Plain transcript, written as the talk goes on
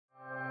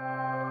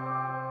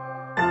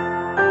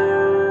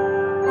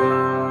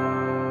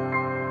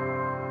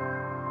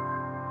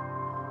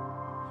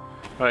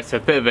Right, so a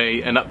bit of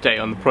an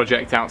update on the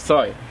project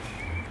outside.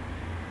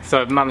 So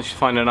I've managed to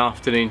find an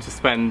afternoon to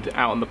spend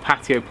out on the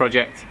patio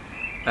project.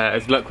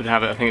 As luck would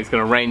have it, I think it's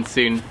going to rain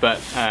soon, but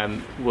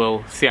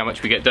we'll see how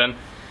much we get done.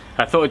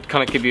 I thought I'd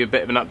kind of give you a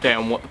bit of an update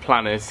on what the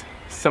plan is.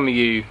 Some of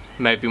you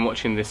may have been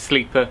watching the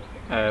sleeper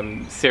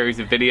series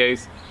of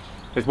videos.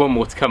 There's one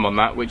more to come on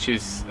that, which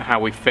is how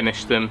we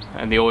finished them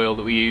and the oil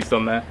that we used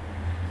on there.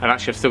 And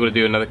actually I've still got to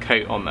do another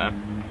coat on there.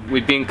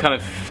 We've been kind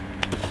of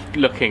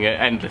looking at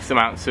endless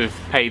amounts of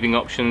paving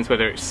options,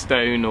 whether it's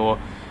stone or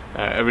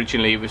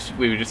originally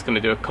we were just going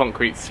to do a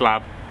concrete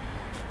slab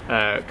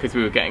because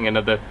we were getting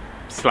another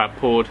slab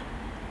poured,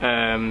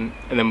 and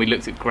then we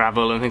looked at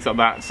gravel and things like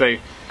that. So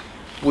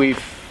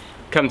we've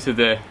come to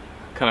the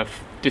kind of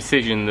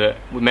decision that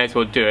we may as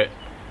well do it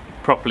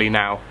properly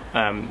now,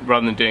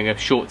 rather than doing a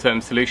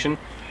short-term solution.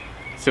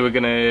 So we're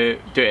going to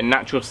do it in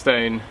natural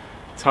stone,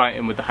 tie it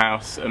in with the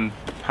house and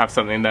have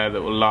something there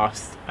that will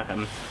last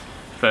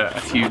for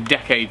a few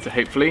decades,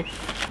 hopefully.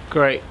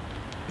 Great,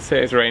 so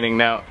it's raining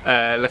now.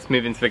 Let's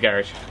move into the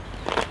garage.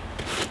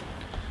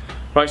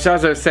 Right, so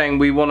as I was saying,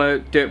 we want to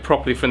do it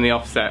properly from the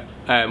offset.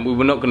 We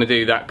were not going to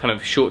do that kind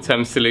of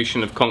short-term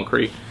solution of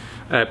concrete,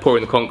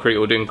 pouring the concrete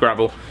or doing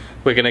gravel.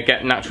 We're going to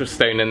get natural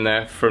stone in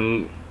there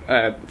from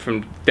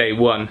day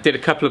one. Did a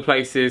couple of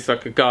places,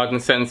 like a garden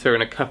centre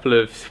and a couple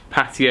of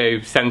patio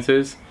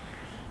centres.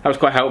 That was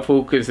quite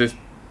helpful because there's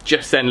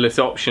just endless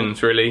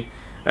options really.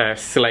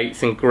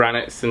 Slates and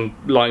granites and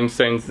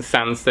limestones and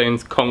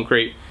sandstones,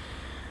 concrete.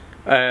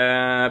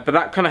 But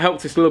that kind of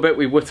helped us a little bit.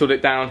 We whittled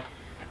it down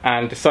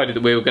and decided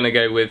that we were going to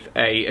go with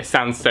a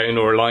sandstone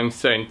or a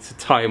limestone to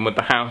tie in with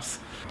the house.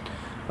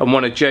 And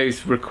one of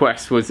Joe's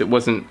requests was it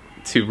wasn't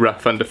too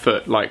rough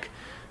underfoot like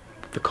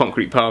the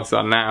concrete paths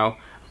are now,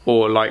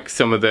 or like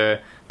some of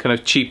the kind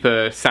of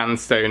cheaper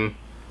sandstone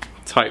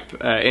type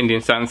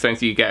Indian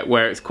sandstones you get,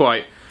 where it's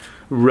quite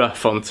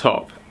rough on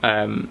top,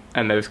 and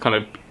there's kind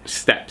of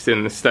steps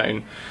in the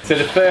stone. So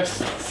the first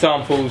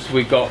samples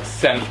we got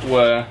sent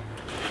were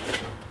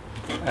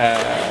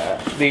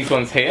these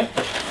ones here.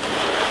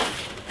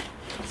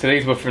 So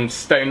these were from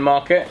Stone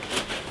Market,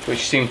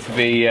 which seemed to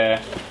be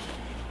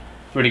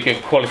really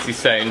good quality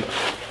stone,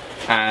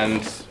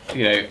 and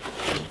you know,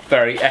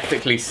 very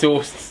ethically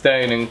sourced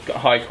stone and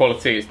high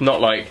quality. It's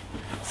not like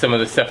some of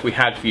the stuff we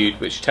had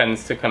viewed, which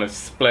tends to kind of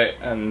split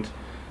and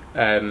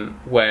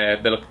where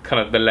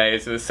the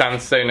layers of the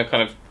sandstone are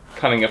kind of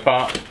coming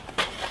apart.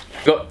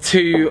 Got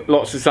two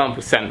lots of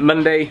samples sent.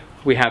 Monday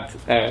we had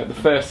the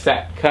first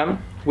set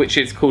come, which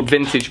is called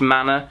Vintage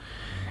Manor.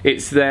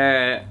 It's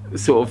their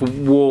sort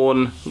of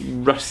worn,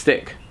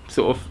 rustic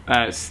sort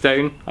of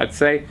stone, I'd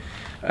say.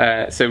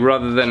 So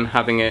rather than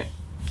having it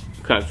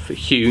kind of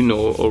hewn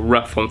or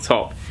rough on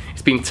top,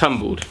 it's been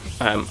tumbled.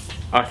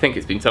 I think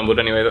it's been tumbled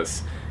anyway,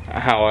 that's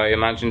how I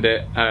imagined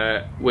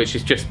it, which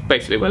is just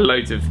basically where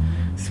loads of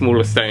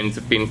smaller stones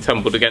have been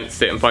tumbled against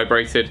it and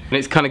vibrated. And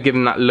it's kind of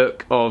given that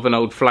look of an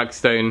old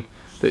flagstone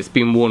that's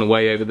been worn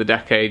away over the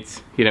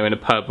decades, you know, in a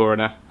pub or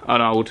in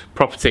an old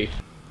property.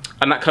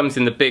 And that comes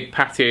in the big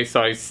patio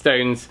sized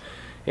stones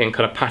in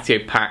kind of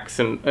patio packs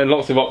and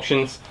lots of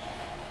options.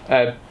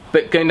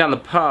 But going down the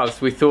paths,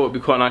 we thought it'd be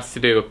quite nice to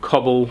do a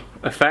cobble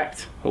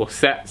effect or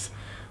sets,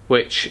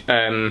 which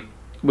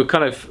would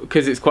kind of,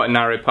 because it's quite a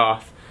narrow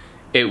path,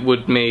 it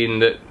would mean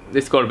that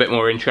it's got a bit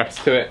more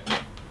interest to it.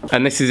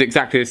 And this is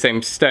exactly the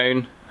same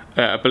stone,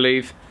 I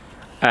believe,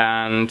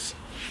 and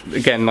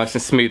again nice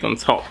and smooth on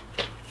top.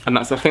 And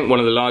that's, I think, one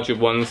of the larger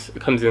ones. It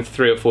comes in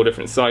 3 or 4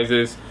 different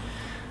sizes,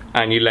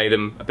 and you lay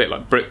them a bit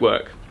like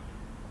brickwork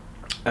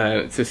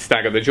to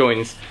stagger the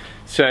joins.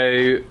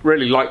 So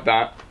really like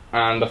that,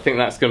 and I think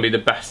that's going to be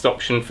the best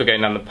option for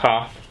going down the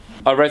path.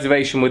 Our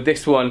reservation with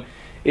this one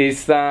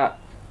is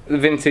that the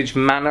Vintage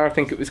Manor, I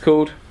think it was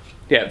called.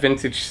 Yeah,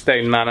 Vintage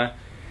Stone Manor.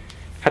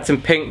 Had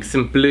some pinks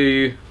and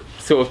blue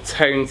sort of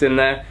tones in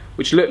there,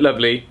 which looked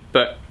lovely,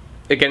 but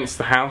against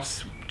the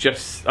house,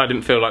 just I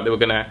didn't feel like they were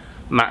going to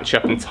match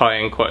up and tie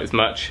in quite as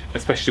much,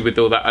 especially with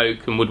all that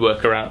oak and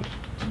woodwork around.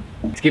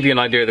 To give you an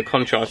idea of the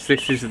contrast,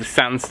 this is the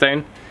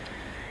sandstone,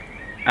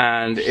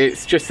 and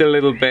it's just a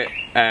little bit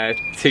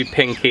too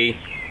pinky.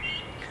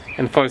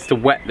 And if I was to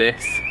wet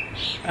this,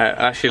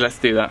 actually let's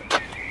do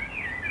that.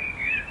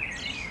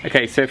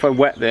 Okay, so if I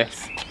wet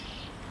this,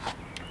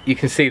 you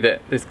can see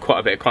that there's quite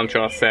a bit of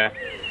contrast there.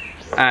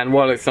 And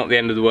while it's not the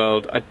end of the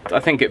world,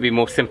 I think it'd be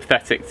more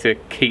sympathetic to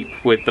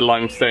keep with the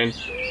limestone.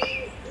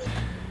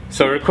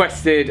 So I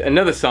requested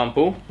another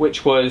sample,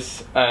 which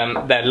was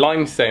their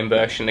limestone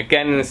version,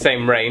 again in the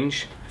same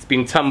range. It's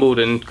been tumbled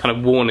and kind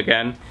of worn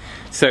again.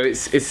 So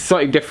it's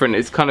slightly different.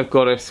 It's kind of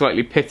got a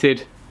slightly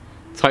pitted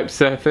type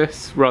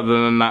surface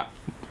rather than that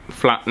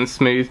flat and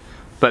smooth.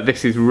 But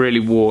this is really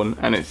worn,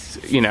 and it's,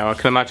 you know, I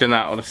can imagine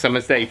that on a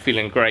summer's day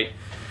feeling great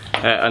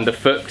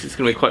underfoot, because it's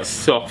going to be quite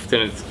soft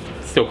and it's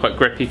still quite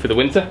grippy for the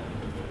winter.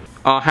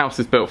 Our house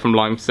is built from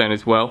limestone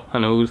as well,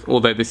 and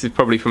although this is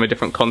probably from a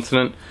different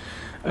continent,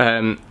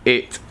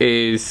 it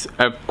is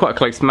quite a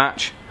close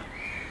match.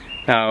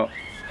 Now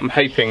I'm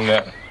hoping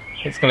that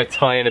it's going to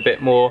tie in a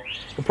bit more.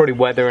 It'll probably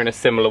weather in a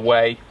similar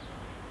way,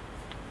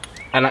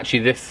 And actually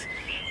this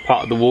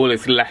part of the wall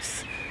is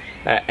less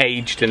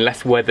aged and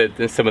less weathered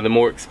than some of the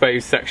more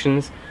exposed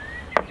sections.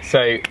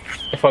 So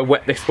if I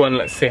wet this one,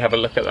 let's see, have a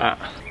look at that.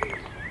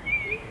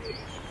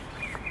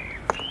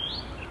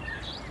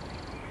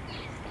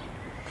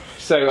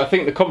 So I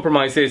think the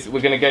compromise is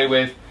we're going to go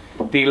with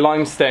the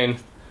limestone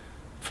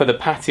for the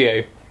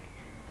patio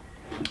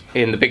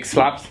in the big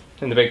slabs,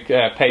 in the big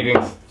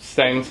paving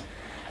stones,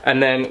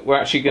 and then we're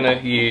actually going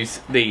to use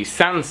the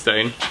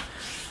sandstone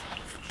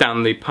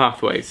down the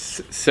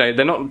pathways. So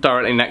they're not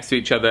directly next to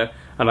each other,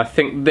 and I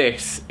think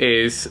this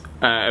is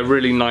a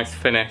really nice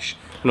finish.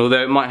 And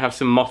although it might have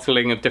some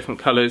mottling of different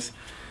colours,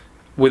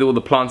 with all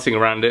the planting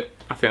around it,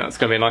 I think that's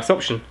going to be a nice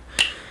option.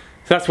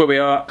 So that's where we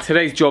are.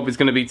 Today's job is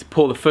going to be to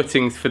pour the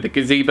footings for the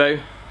gazebo.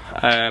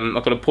 I've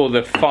got to pour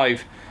the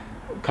 5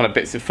 kind of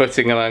bits of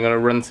footing, and I'm going to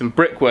run some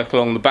brickwork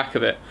along the back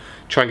of it,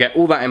 try and get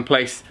all that in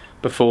place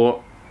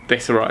before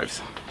this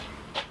arrives.